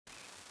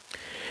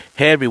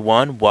Hey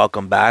everyone,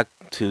 welcome back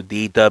to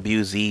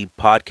DWZ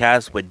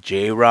Podcast with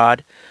J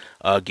Rod,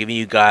 giving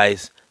you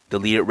guys the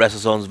Leader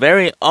WrestleZone's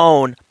very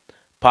own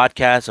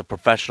podcast of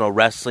professional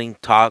wrestling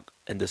talk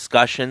and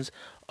discussions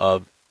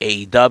of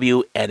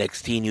AEW,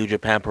 NXT, New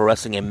Japan Pro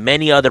Wrestling, and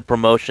many other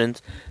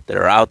promotions that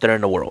are out there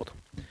in the world.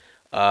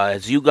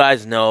 As you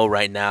guys know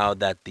right now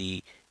that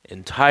the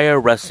entire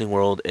wrestling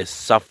world is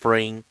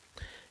suffering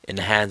in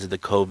the hands of the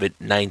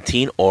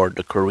COVID-19 or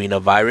the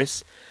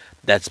coronavirus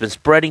that's been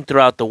spreading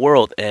throughout the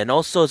world, and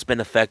also it's been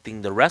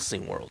affecting the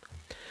wrestling world.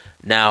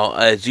 Now,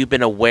 as you've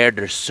been aware,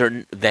 there's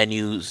certain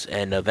venues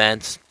and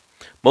events,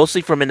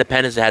 mostly from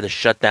independents, that had to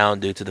shut down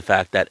due to the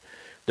fact that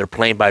they're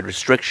playing by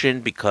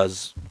restriction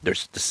because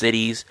there's the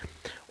cities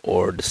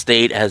or the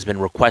state has been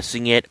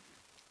requesting it.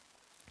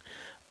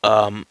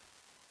 As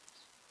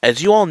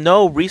you all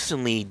know,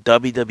 recently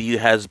WWE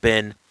has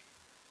been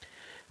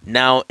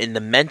now in the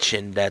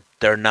mention that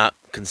they're not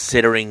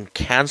considering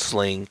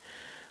canceling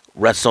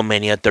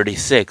WrestleMania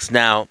 36.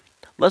 Now,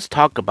 let's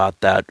talk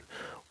about that.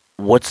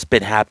 What's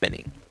been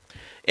happening?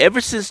 Ever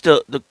since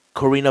the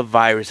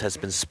coronavirus has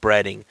been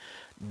spreading,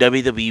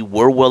 WWE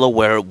were well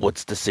aware of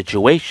what's the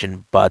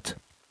situation, but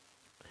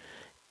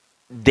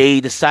they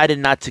decided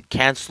not to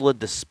cancel it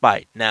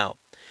despite. Now,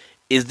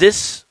 is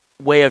this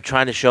way of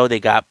trying to show they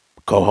got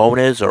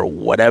cojones or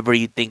whatever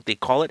you think they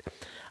call it?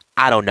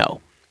 I don't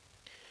know.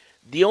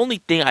 The only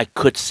thing I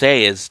could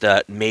say is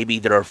that maybe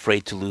they're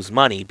afraid to lose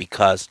money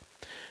because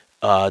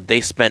they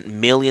spent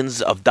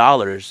millions of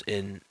dollars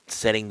in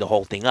setting the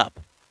whole thing up.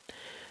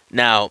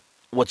 Now,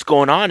 what's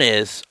going on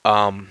is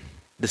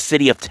the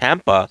city of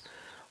Tampa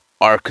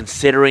are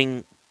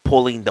considering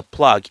pulling the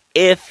plug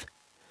if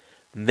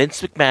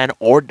Vince McMahon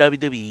or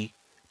WWE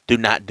do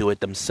not do it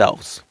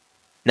themselves.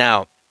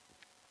 Now,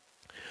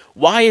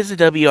 why is the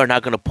WWE are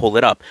not going to pull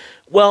it up?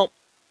 Well,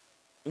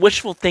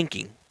 wishful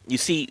thinking. You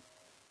see,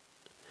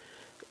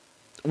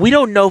 we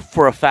don't know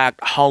for a fact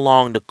how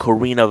long the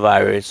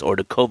coronavirus or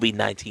the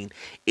COVID-19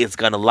 is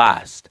going to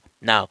last.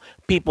 Now,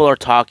 people are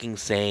talking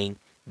saying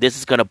this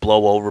is going to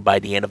blow over by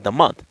the end of the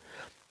month.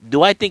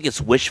 Do I think it's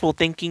wishful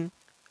thinking?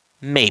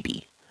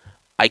 Maybe.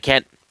 I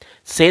can't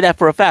say that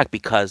for a fact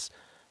because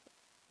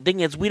the thing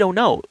is, we don't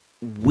know.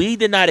 We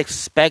did not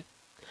expect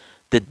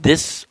that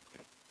this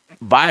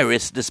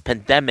virus, this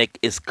pandemic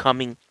is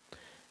coming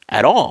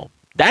at all.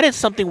 That is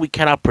something we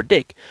cannot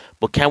predict.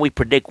 But can we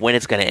predict when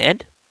it's going to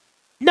end?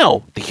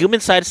 No, the human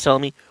side is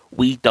telling me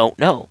we don't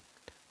know.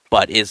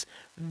 But is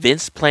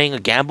Vince playing a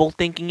gamble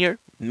thinking here?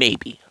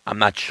 Maybe. I'm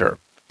not sure.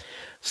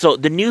 So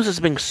the news has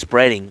been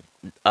spreading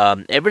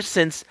ever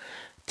since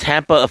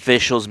Tampa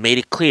officials made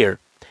it clear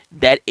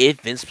that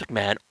if Vince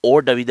McMahon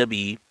or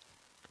WWE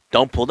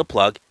don't pull the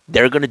plug,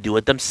 they're going to do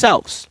it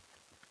themselves.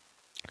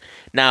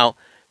 Now,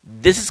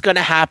 this is going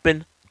to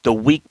happen the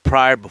week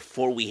prior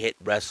before we hit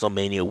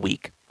WrestleMania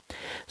week.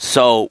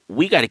 So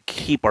we got to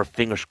keep our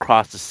fingers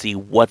crossed to see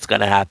what's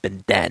going to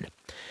happen then.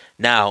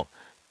 Now,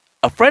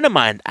 a friend of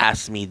mine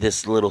asked me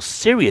this little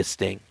serious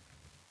thing.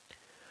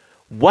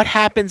 What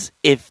happens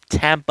if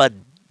Tampa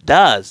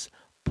does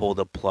pull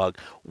the plug?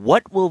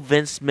 What will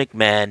Vince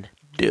McMahon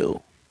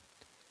do?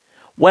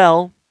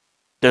 Well,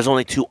 there's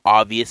only two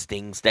obvious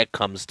things that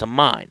comes to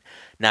mind.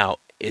 Now,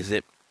 is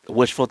it a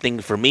wishful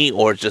thinking for me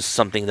or just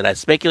something that I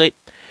speculate?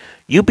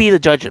 You be the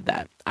judge of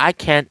that. I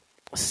can't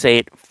say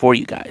it for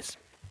you guys.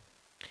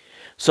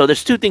 So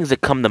there's two things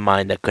that come to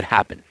mind that could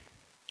happen.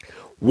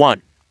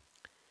 One,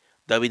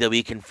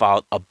 WWE can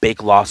file a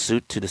big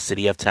lawsuit to the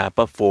city of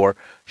Tampa for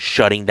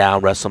shutting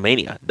down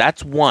WrestleMania.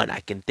 That's one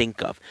I can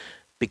think of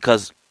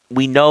because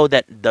we know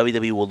that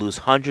WWE will lose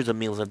hundreds of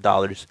millions of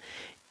dollars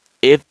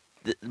if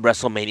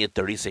WrestleMania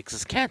 36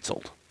 is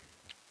canceled.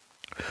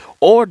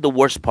 Or the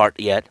worst part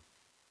yet,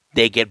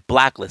 they get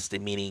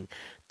blacklisted, meaning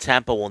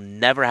Tampa will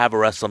never have a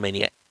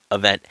WrestleMania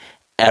event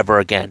ever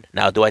again.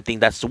 Now, do I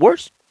think that's the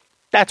worst?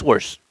 That's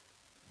worse.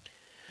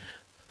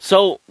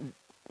 So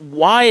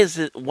why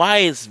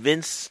is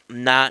Vince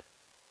not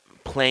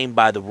playing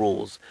by the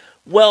rules?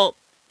 Well,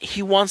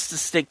 he wants to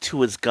stick to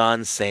his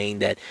guns saying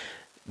that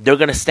they're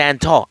going to stand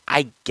tall.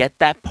 I get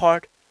that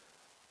part,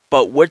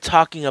 but we're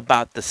talking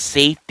about the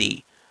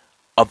safety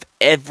of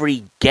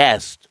every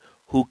guest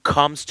who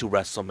comes to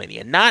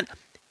WrestleMania, not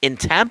in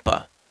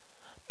Tampa,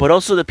 but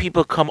also the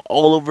people come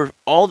all over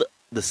all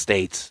the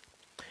states,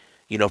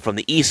 from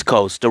the East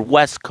Coast, the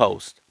West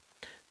Coast,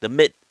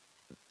 the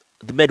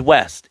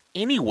Midwest,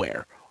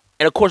 anywhere.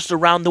 And of course,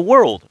 around the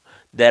world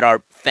that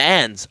are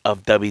fans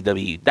of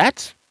WWE.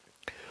 That's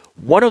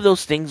one of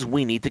those things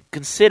we need to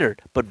consider.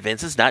 But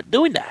Vince is not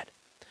doing that.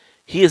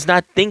 He is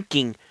not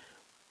thinking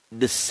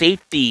the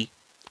safety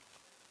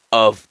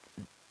of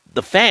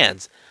the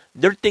fans.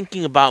 They're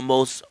thinking about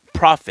most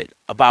profit,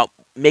 about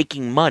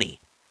making money.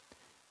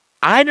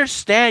 I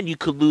understand you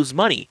could lose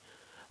money,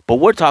 but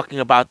we're talking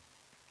about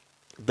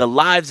the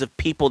lives of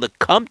people that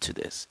come to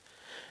this.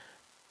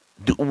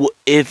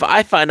 If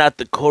I find out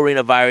the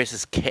coronavirus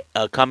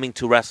is coming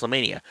to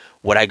WrestleMania,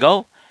 would I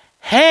go?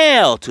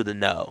 Hell to the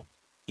no.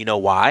 You know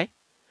why?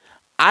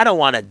 I don't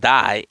want to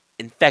die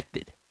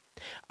infected.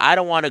 I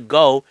don't want to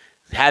go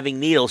having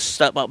needles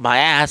stuck up my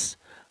ass,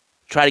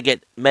 try to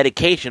get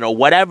medication or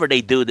whatever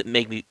they do that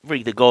make me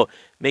freak to go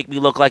make me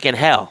look like in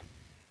hell.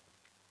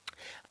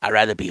 I'd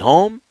rather be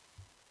home,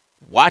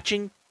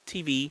 watching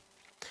TV,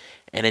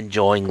 and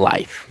enjoying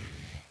life.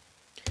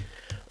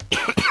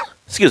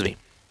 Excuse me.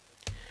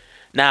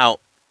 Now,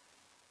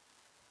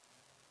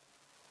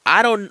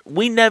 I don't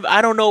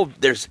know if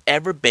there's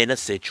ever been a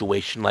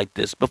situation like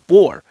this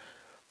before.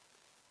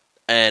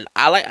 And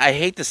I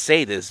hate to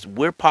say this,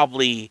 we're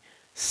probably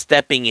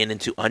stepping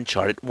into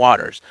uncharted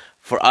waters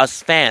for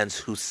us fans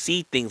who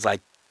see things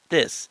like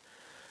this.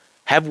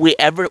 Have we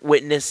ever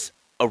witnessed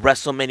a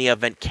WrestleMania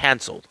event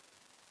canceled?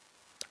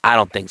 I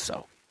don't think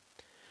so.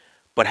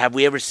 But have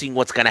we ever seen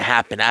what's going to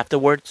happen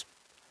afterwards?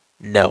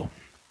 No.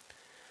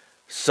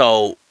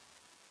 So,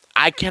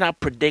 I cannot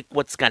predict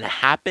what's going to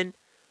happen.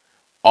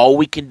 All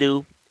we can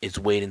do is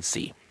wait and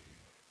see.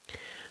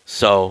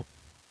 So,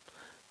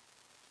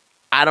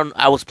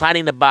 I was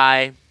planning to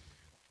buy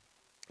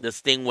this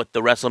thing with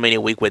the WrestleMania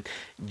week with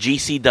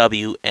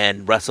GCW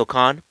and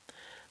WrestleCon.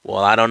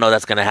 Well, I don't know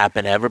that's going to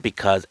happen ever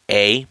because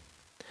A,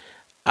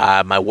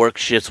 my work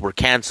shifts were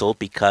canceled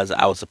because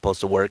I was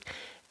supposed to work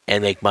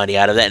and make money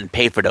out of that and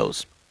pay for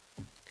those.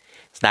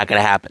 It's not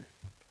going to happen.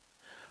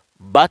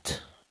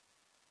 But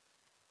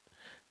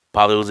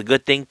probably was a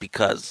good thing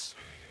because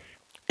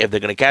if they're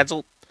going to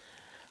cancel,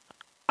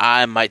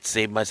 I might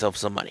save myself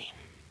some money.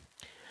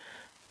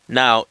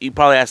 Now, you're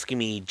probably asking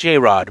me,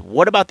 J-Rod,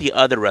 what about the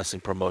other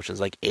wrestling promotions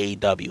like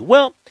AEW?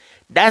 Well,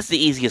 that's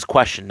the easiest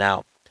question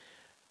now.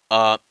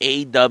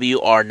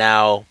 AEW are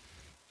now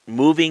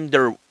moving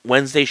their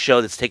Wednesday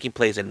show that's taking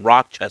place in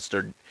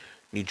Rochester,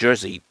 New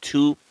Jersey,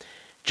 to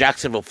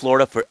Jacksonville,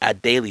 Florida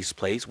at Daly's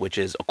Place, which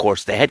is, of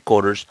course, the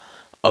headquarters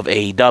of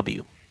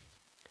AEW.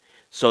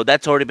 So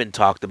that's already been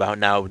talked about.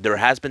 Now, there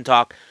has been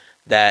talk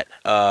that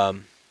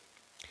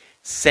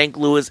St.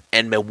 Louis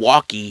and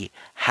Milwaukee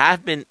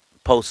have been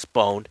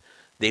postponed.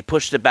 They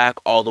pushed it back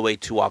all the way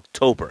to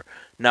October.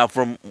 Now,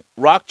 from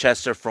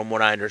Rochester, from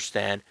what I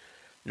understand,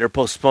 they're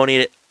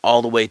postponing it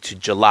all the way to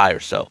July or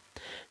so.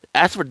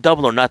 As for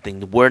Double or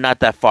Nothing, we're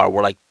not that far.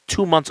 We're like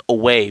 2 months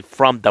away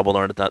from Double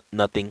or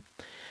Nothing.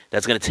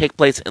 That's going to take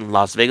place in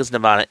Las Vegas,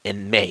 Nevada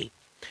in May.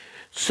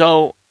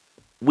 So,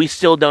 we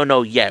still don't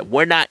know yet.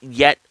 We're not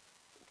yet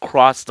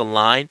crossed the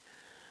line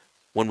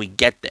when we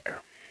get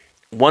there.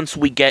 Once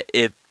we get,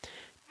 if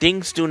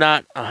things do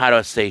not,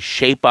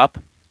 shape up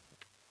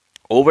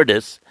over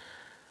this,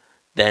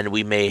 then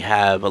we may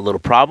have a little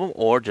problem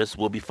or just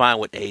we'll be fine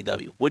with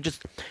AEW. We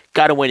just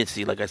got to wait and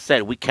see. Like I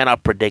said, we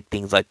cannot predict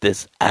things like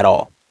this at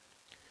all.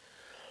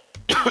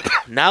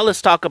 Now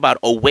let's talk about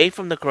away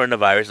from the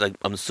coronavirus. Like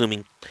I'm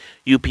assuming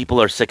you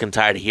people are sick and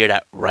tired to hear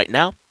that right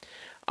now.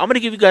 I'm going to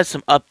give you guys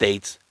some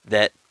updates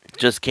that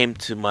just came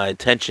to my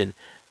attention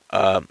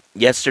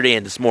yesterday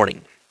and this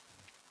morning.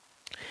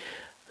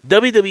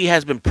 WWE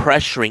has been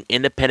pressuring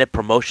independent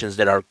promotions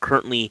that are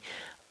currently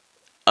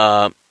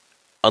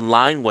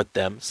aligned with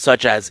them,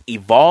 such as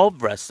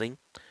Evolve Wrestling,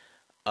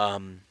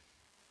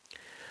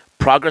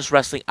 Progress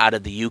Wrestling out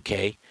of the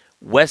UK,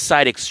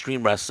 Westside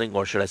Extreme Wrestling,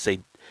 or should I say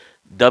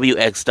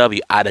WXW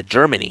out of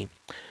Germany,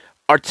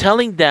 are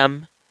telling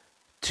them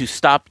to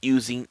stop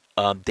using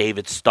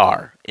David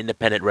Starr,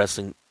 independent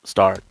wrestling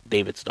star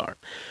David Starr.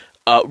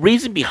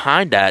 Reason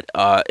behind that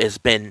has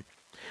been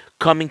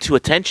coming to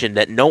attention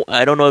that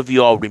I don't know if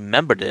you all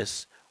remember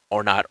this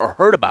or not or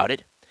heard about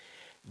it.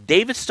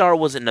 David Starr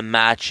was in a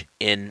match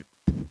in,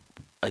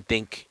 I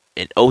think,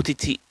 in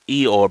OTT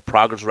or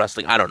Progress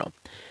Wrestling, I don't know,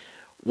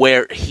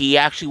 where he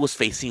actually was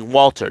facing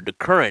Walter, the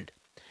current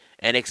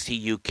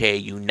NXT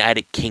UK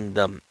United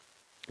Kingdom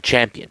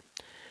champion.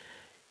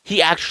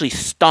 He actually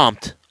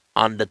stomped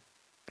on the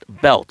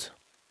belt.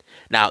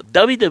 Now,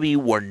 WWE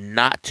were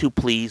not too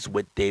pleased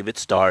with David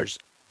Starr's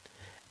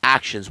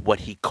actions,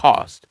 what he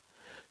caused.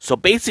 So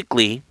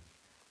basically,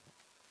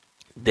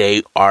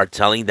 they are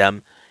telling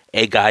them,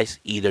 hey guys,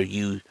 either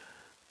you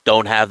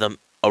don't have them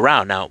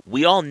around. Now,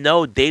 we all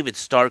know David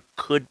Starr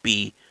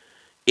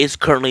is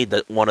currently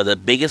one of the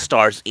biggest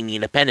stars in the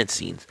independent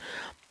scenes.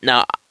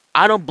 Now,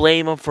 I don't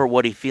blame him for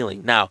what he's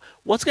feeling. Now,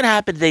 what's going to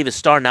happen to David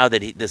Starr now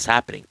that this is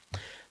happening?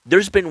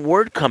 There's been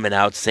word coming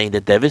out saying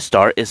that David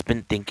Starr has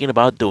been thinking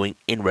about doing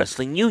in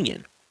Wrestling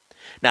Union.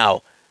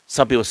 Now,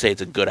 some people say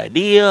it's a good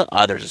idea.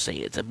 Others are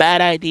saying it's a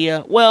bad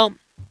idea. Well,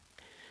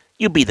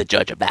 you be the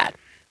judge of that.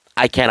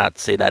 I cannot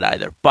say that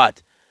either.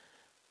 But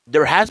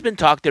there has been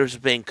talk, there's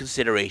been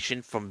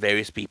consideration from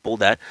various people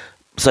that,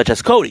 such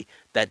as Cody,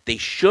 that they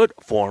should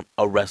form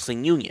a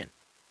wrestling union.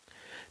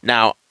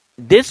 Now,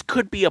 this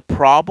could be a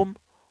problem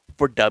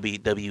for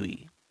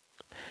WWE,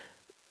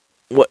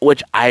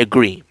 which I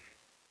agree.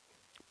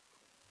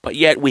 But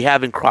yet, we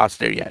haven't crossed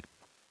there yet.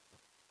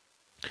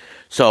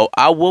 So,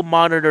 I will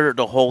monitor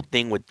the whole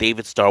thing with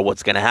David Starr,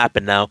 what's going to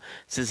happen now,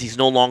 since he's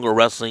no longer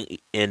wrestling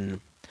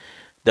in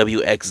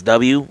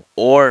WXW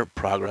or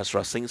Progress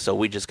Wrestling, so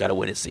we just got to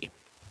wait and see.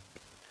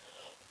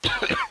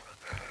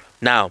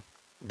 Now,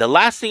 the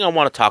last thing I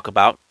want to talk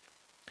about,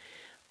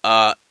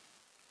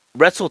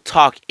 Wrestle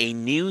Talk, a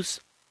news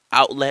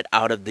outlet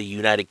out of the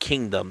United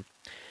Kingdom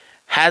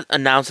has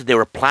announced that they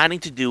were planning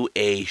to do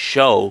a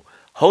show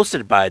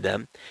hosted by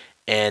them,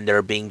 and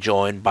they're being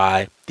joined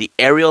by the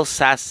aerial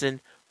assassin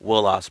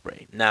Will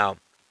Ospreay. Now,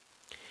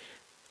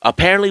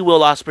 apparently, Will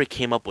Ospreay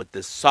came up with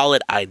this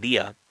solid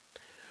idea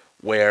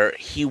where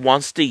he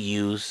wants to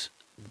use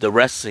the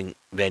wrestling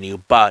venue,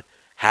 but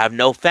have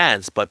no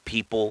fans, but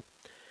people,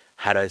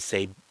 how do I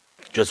say,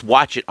 just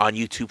watch it on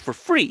YouTube for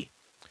free.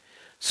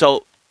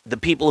 So the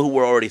people who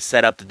were already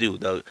set up to do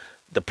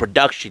the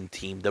production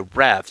team, the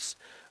refs,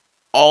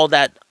 all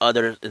that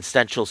other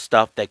essential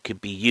stuff that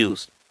could be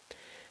used.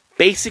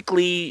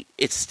 Basically,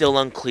 it's still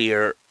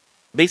unclear.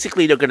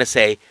 Basically, they're going to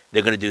say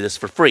they're going to do this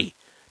for free.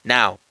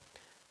 Now,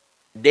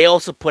 they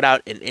also put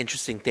out an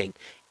interesting thing.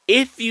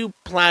 If you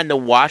plan to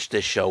watch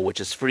this show, which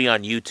is free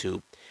on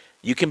YouTube,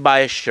 you can buy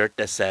a shirt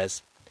that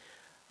says,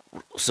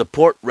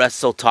 support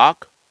Wrestle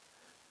Talk,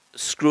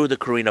 screw the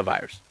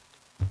coronavirus.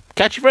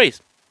 Catchy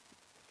phrase,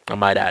 I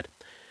might add.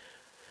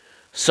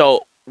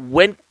 So,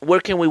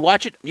 where can we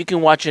watch it? You can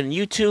watch it on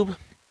YouTube.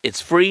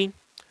 It's free.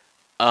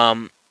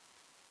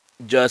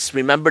 Just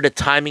remember the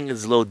timing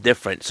is a little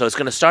different. So, it's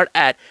going to start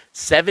at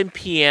 7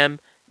 p.m.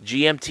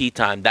 GMT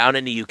time down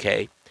in the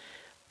UK.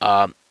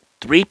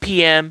 3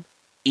 p.m.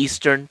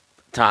 Eastern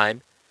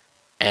time,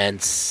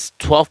 and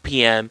 12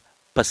 p.m.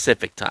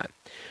 Pacific time.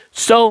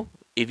 So,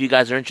 if you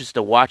guys are interested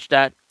to watch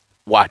that,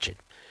 watch it.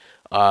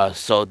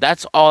 So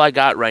that's all I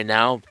got right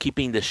now.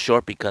 Keeping this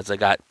short because I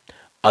got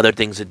other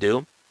things to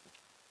do.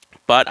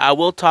 But I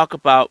will talk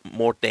about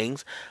more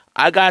things.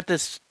 I got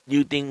this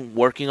new thing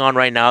working on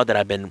right now that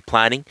I've been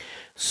planning.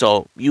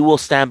 So you will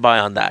stand by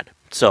on that.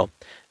 So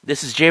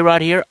this is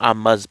J-Rod here. I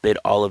must bid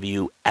all of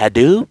you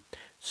adieu.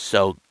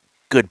 So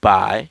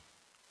goodbye.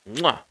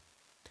 Mwah.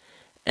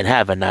 And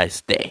have a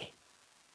nice day.